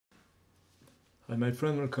Hi my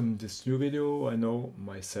friend, welcome to this new video. I know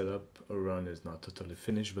my setup around is not totally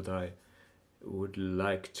finished, but I would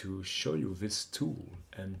like to show you this tool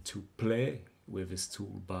and to play with this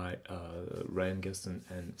tool by Ryan Gaston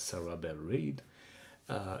and Sarah Belle Reid.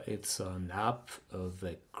 It's an app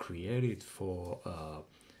they created for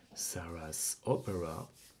Sarah's opera,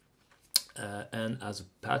 and as a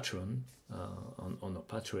patron on a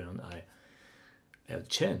Patreon, I had a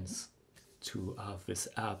chance to have this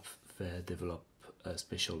app they developed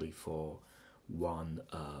especially for one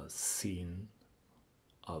scene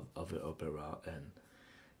of the opera, and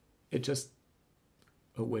it's just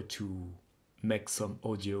a way to make some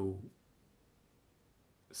audio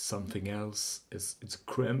something else. It's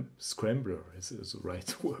Scrambler is the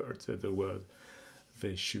right word, the word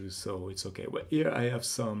they choose, so it's okay. Well, here I have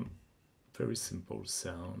some very simple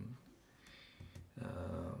sound.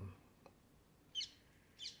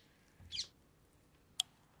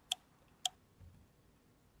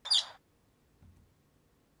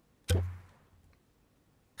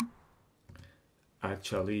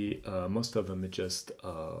 Actually, most of them are just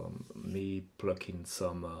me plucking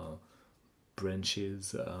some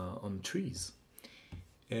branches on trees.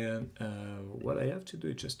 And what I have to do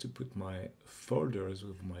is just to put my folders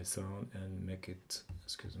with my sound and make it,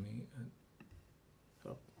 excuse me,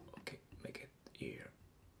 oh, okay, make it here.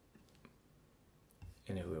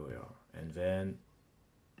 And here we are. And then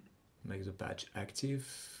make the patch active,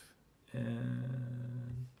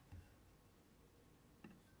 and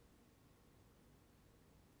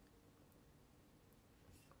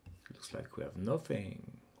looks like we have nothing.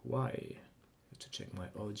 Why? I have to check my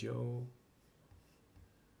audio.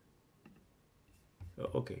 Oh,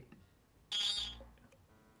 okay.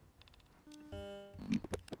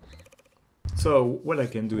 So what I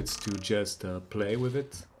can do is to just play with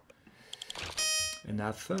it and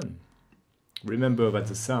have fun. Remember that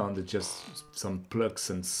the sound is just some plucks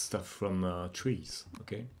and stuff from trees,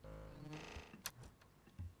 okay?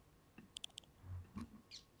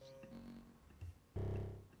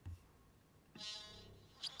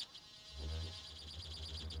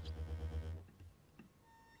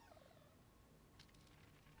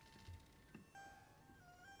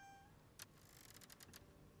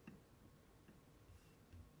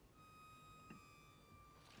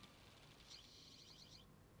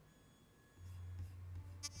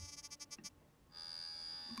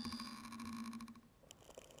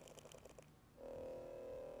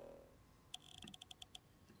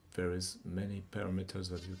 There is many parameters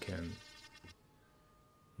that you can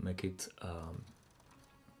make it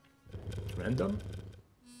random.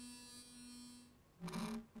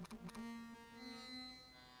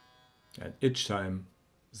 And each time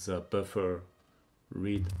the buffer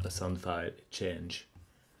read a sound file change,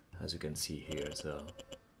 as you can see here,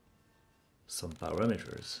 some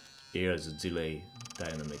parameters. Here is a delay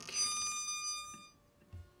dynamic.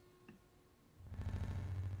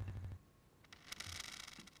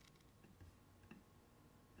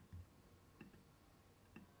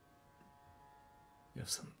 You have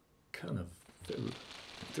some kind of very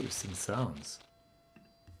interesting sounds.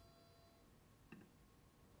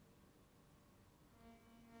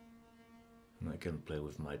 And I can play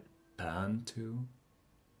with my pan too.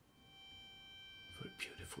 Very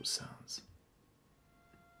beautiful sounds.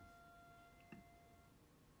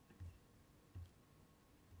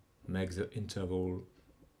 Make the interval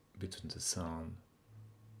between the sound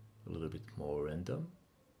a little bit more random.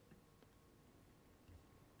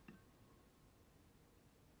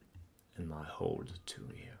 And my hold too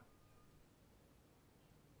here.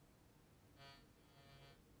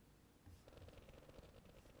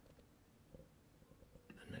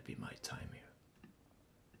 And maybe my time here.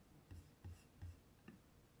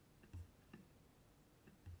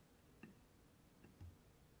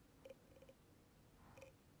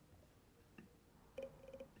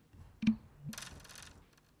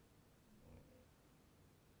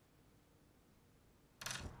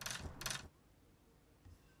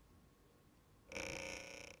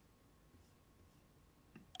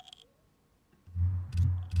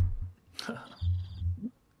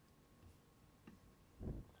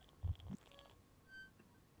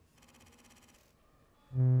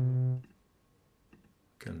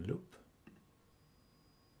 Can loop.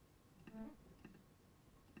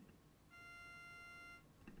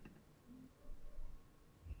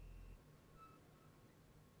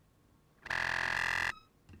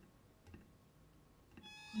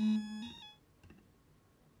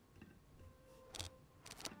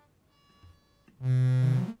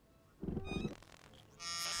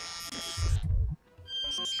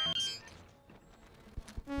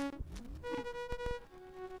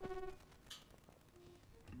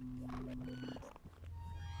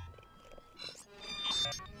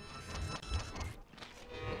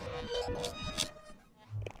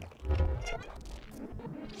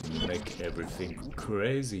 everything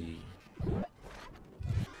crazy.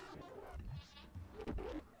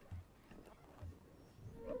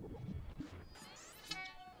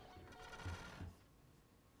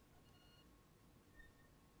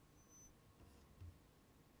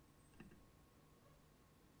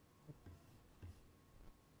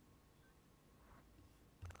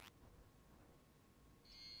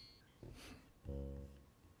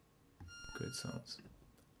 Great sounds.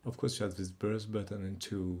 Of course, you have this burst button and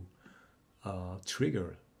to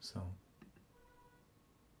trigger sound.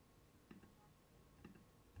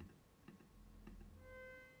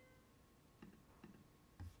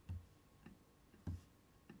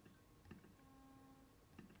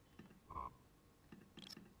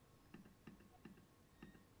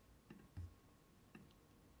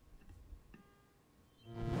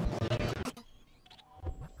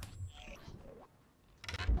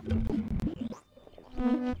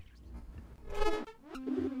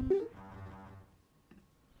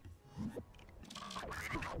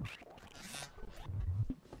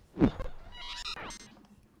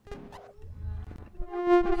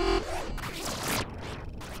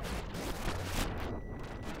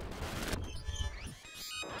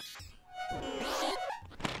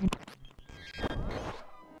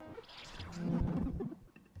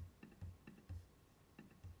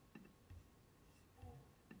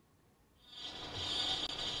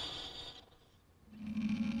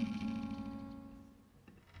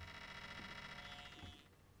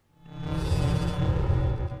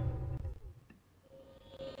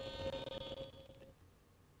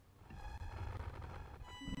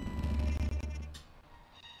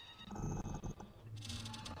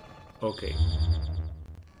 Okay.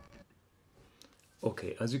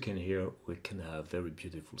 Okay, as you can hear, we can have very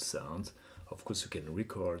beautiful sounds. Of course, you can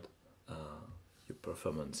record your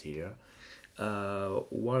performance here.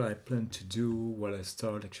 What I plan to do, what I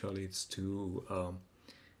start actually, is to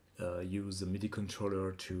use the MIDI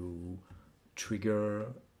controller to trigger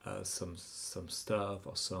some stuff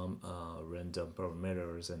or some random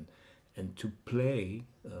parameters and to play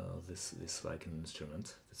this like an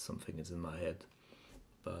instrument. Something is in my head,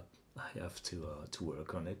 but I have to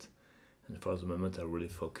work on it. And for the moment, I really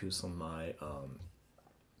focus on my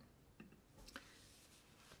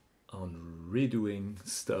on redoing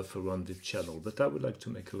stuff around the channel. But I would like to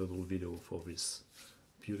make a little video for this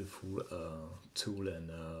beautiful tool, and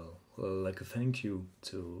like a thank you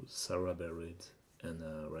to Sarah Belle Reid and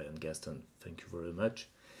Ryan Gaston. Thank you very much.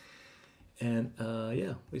 And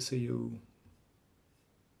yeah, we see you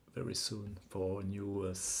very soon for new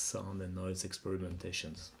sound and noise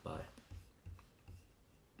experimentations. Bye.